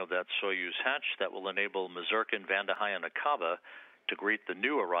opening of that Soyuz hatch that will enable Mazurkin, Vande Hei, and Akaba to greet the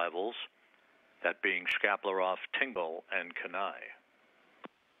new arrivals, that being Shkaplerov, Tingle, and Kanai.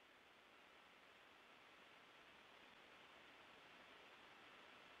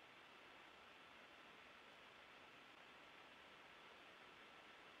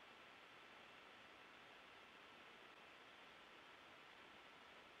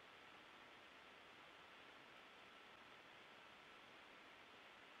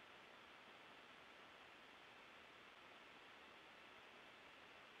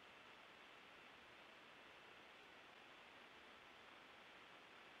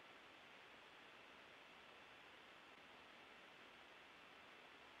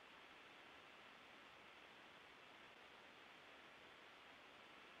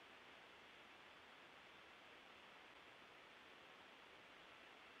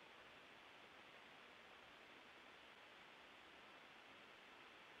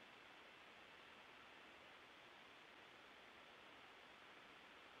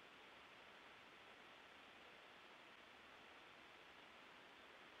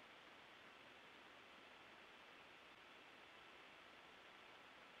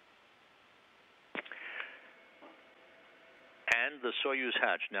 And the Soyuz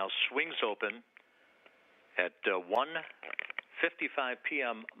hatch now swings open at 1:55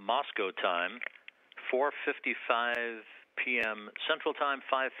 p.m. Moscow time, 4:55 p.m. Central Time,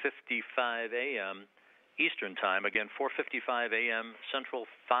 5:55 a.m. Eastern Time. Again, 4:55 a.m. Central,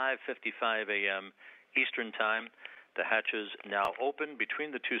 5:55 a.m. Eastern Time. The hatches now open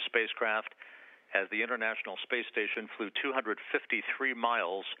between the two spacecraft as the International Space Station flew 253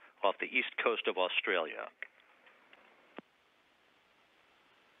 miles off the east coast of Australia.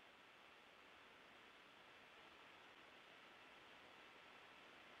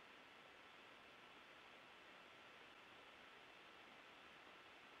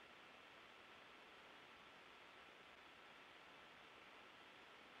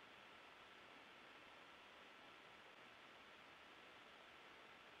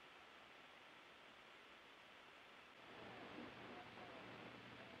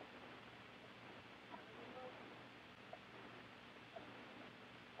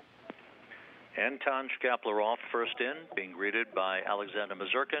 Anton Shkaplerov first in, being greeted by Alexander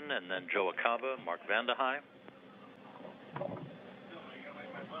Mazurkin, and then Joe Acaba, Mark Vande Hei.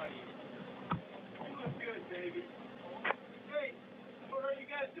 Good, baby. Hey, where are you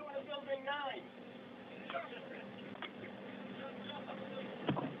guys?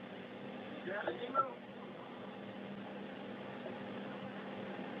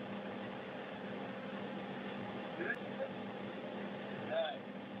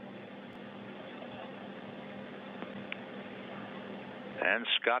 And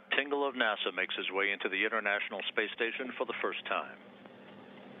Scott Tingle of NASA makes his way into the International Space Station for the first time.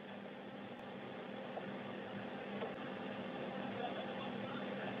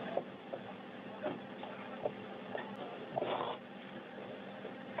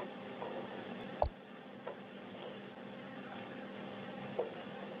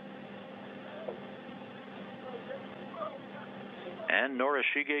 And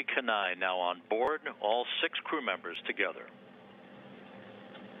Norishige Kanai now on board, all 6 crew members together.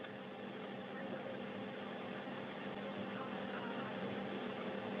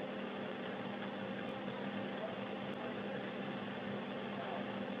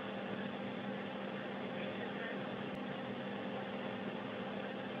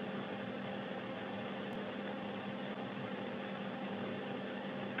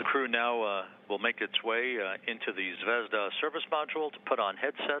 The crew now will make its way into the Zvezda service module to put on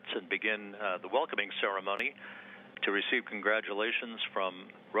headsets and begin the welcoming ceremony to receive congratulations from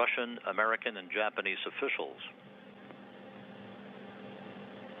Russian, American, and Japanese officials.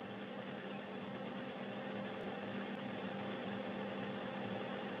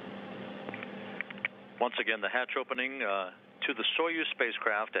 Once again, the hatch opening to the Soyuz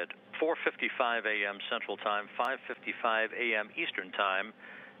spacecraft at 4:55 a.m. Central Time, 5:55 a.m. Eastern Time,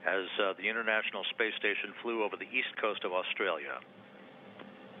 as the International Space Station flew over the east coast of Australia.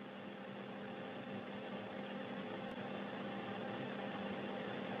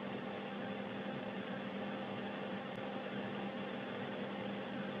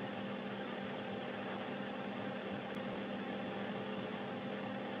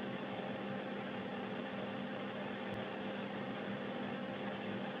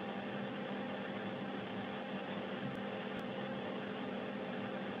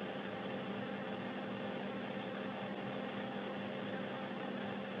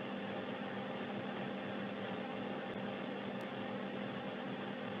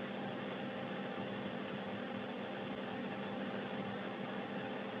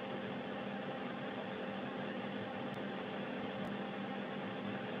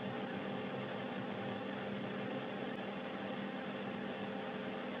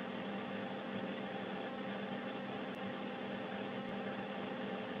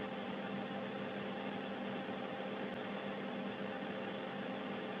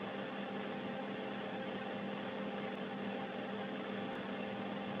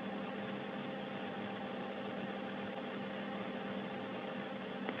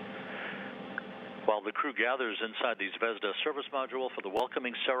 While the crew gathers inside the Zvezda service module for the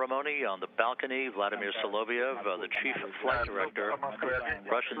welcoming ceremony, on the balcony, Vladimir Soloviev, the chief flight director,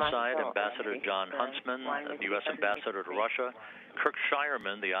 Russian side, Ambassador John Huntsman, the U.S. ambassador to Russia, Kirk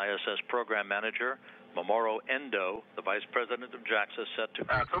Shireman, the ISS program manager, Mamoru Endo, the vice president of JAXA, set to...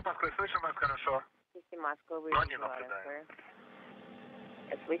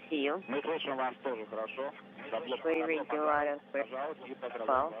 Yes, we see you. We read you out of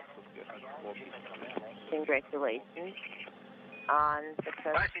well. Congratulations on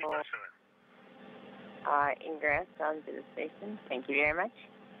successful ingress onto the station. Thank you very much.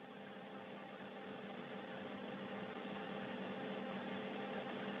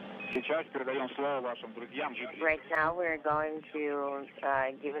 Right now, we're going to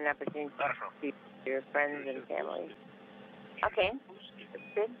give an opportunity to your friends and family. Okay.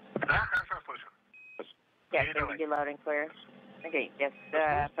 Good? Yes, I heard you loud and clear. Okay, just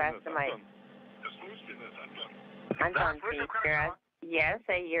press the mic. Anton, speaker. Yes,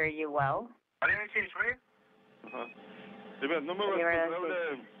 I hear you well. Is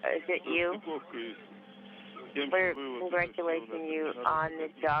it you? We're congratulating you on the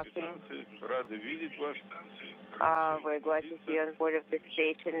docking. We're glad to see you on board of the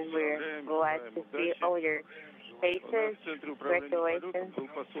station. We're glad to see all your faces. Congratulations.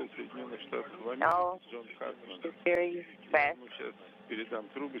 All the very best.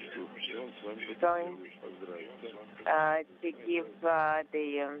 Going to give on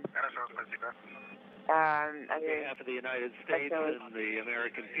behalf of the United States and the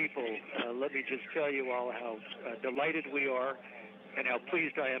American people, let me just tell you all how delighted we are and how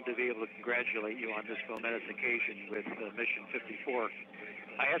pleased I am to be able to congratulate you on this momentous occasion with Mission 54.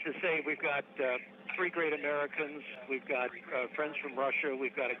 I have to say, we've got 3 great Americans, we've got friends from Russia,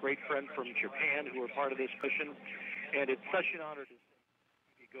 we've got a great friend from Japan who are part of this mission, and it's such an honor to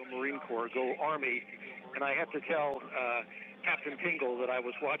go Marine Corps, go Army, and I have to tell Captain Tingle that I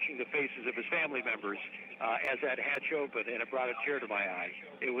was watching the faces of his family members as that hatch opened, and it brought a tear to my eye.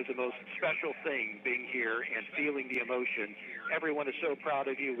 It was the most special thing being here and feeling the emotion. Everyone is so proud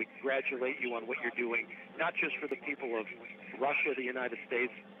of you. We congratulate you on what you're doing, not just for the people of Russia, the United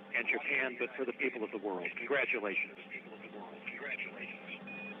States, and Japan, but for the people of the world. Congratulations.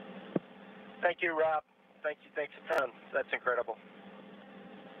 Thank you, Rob. Thanks a ton. That's incredible.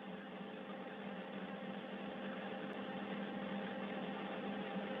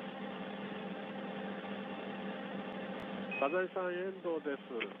金井さん、遠藤です。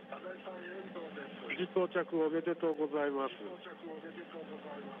無事到着おめでとうございます。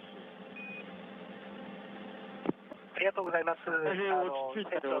ありがとうございます。大変落ち着い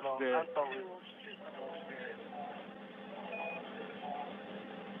た様子で。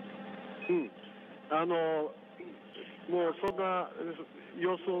もうそんな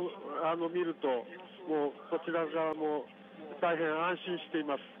様子を見ると、もうこちら側も大変安心してい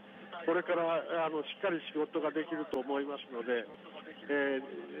ます。これからしっかり仕事ができると思いますので、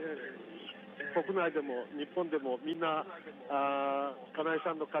国内でも日本でもみんな金井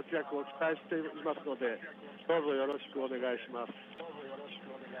さんの活躍を期待していますので、どうぞよろしくお願いします。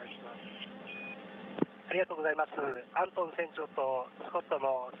ありがとうございます。アントン船長とスコット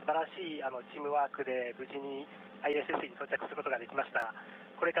の素晴らしいチームワークで無事に ISS に到着することができました。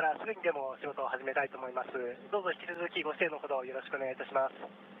これからすぐにでも仕事を始めたいと思います。どうぞ引き続きご支援のほどよろしくお願いいたします。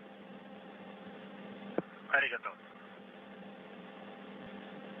ありがとう。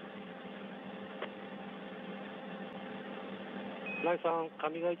金井さん、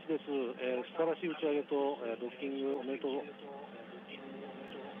上賀一です。素晴らしい打ち上げと、ドッキングおめでとう。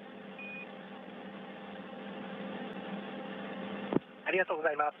ありがとうご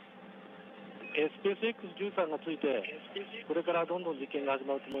ざいます。スペース X13 がついて、これからどんどん実験が始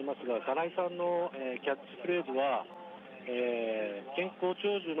まると思いますが、金井さんの、キャッチフレーズは、健康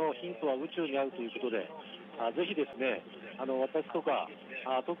長寿のヒントは宇宙にあるということで、ぜひですね、私とか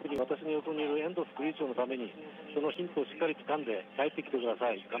特に私の横にいる遠藤副理事長のためにそのヒントをしっかり掴んで帰ってきてくだ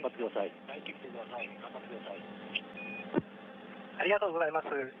さい。頑張ってください。ありがとうございます。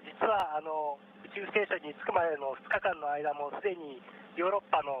実は宇宙ステーションに着くまでの2日間の間もすでにヨーロッ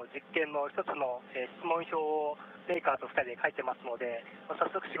パの実験の一つの質問票をメーカーと2人で書いてますので、早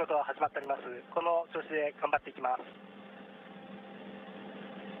速仕事が始まっております。この調子で頑張っていきます。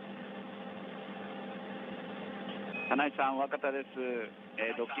金井さん、若田です。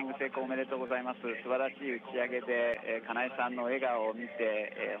ドッキング成功おめでとうございます。素晴らしい打ち上げで、金井さんの笑顔を見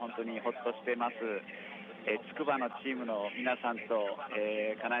て、本当にほっとしています。筑波のチームの皆さんと、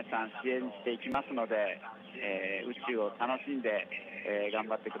金井さん支援していきますので、宇宙を楽しんで、頑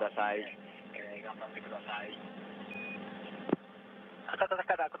張ってください。温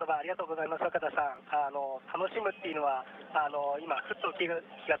かな言葉ありがとうございます。若田さん、楽しむっていうのは今ふっと気がつ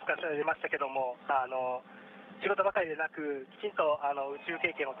かされましたけども、仕事ばかりでなく、きちんと宇宙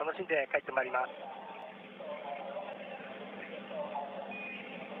経験を楽しんで帰ってまいります。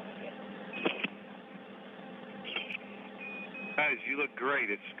Guys, you look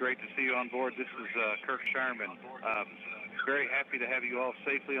great. It's great to see you on board. This is Kirk Sharman. Very happy to have you all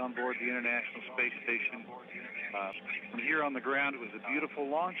safely on board the International Space Station. From here on the ground, it was a beautiful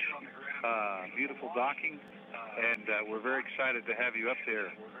launch, beautiful docking, and we're very excited to have you up there.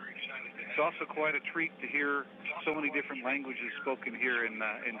 It's also quite a treat to hear so many different languages spoken here in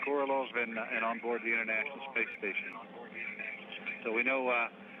Korolev and on board the International Space Station. So we know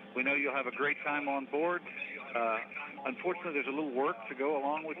you'll have a great time on board. Unfortunately, there's a little work to go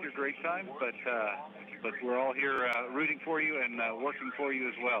along with your great time, but we're all here rooting for you and working for you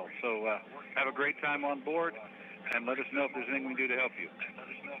as well. So have a great time on board, and let us know if there's anything we can do to help you.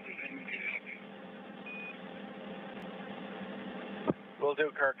 Will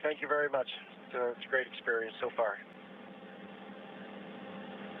do, Kirk. Thank you very much. It's a great experience so far.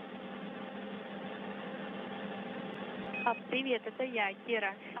 Привет, это я,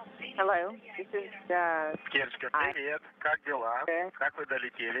 Кира. Hello, this is Кирочка, привет. Как дела? Как вы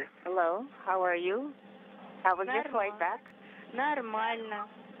долетели? Hello, how are you? How was your flight back? Нормально.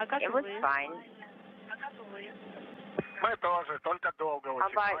 А как It was fine. Мы тоже, только долго очень. How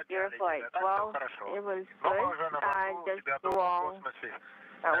about your flight? Well, it was good, just long.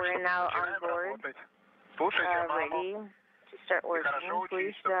 We're now on board, ready to start working.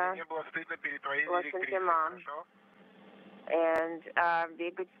 Please listen to Mom. And be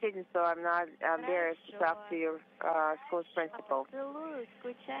a good student so I'm not embarrassed to talk to your school's principal.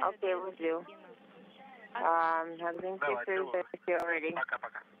 Okay, we'll do. Hugs and kisses if you're ready.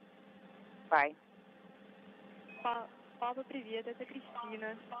 Bye. Папа, привет, это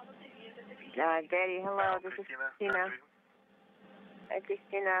Кристина. Daddy, hello, this is Christina. Hi,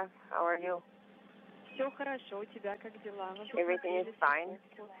 Christina. How are you? Все хорошо. У тебя как дела? Everything is fine.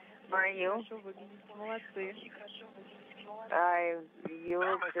 How are you? Молодцы. You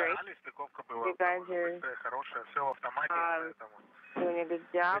look great. You guys are doing a good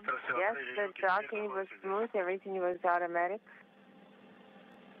job. Yes, the docking was smooth. Everything was automatic.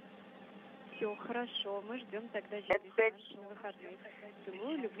 Все хорошо. Мы ждем тогда наших выходных.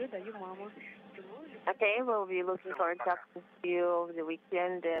 Целую, люблю, даю маму. Okay, we'll be looking forward to talking to you over the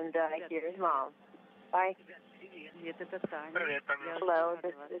weekend, and here's Mom. Bye. Hello,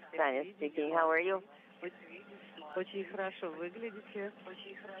 this is Tanya speaking. How are you? Очень хорошо выглядите.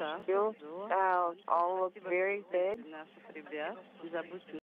 You all look very good. Наших ребят. Не забудьте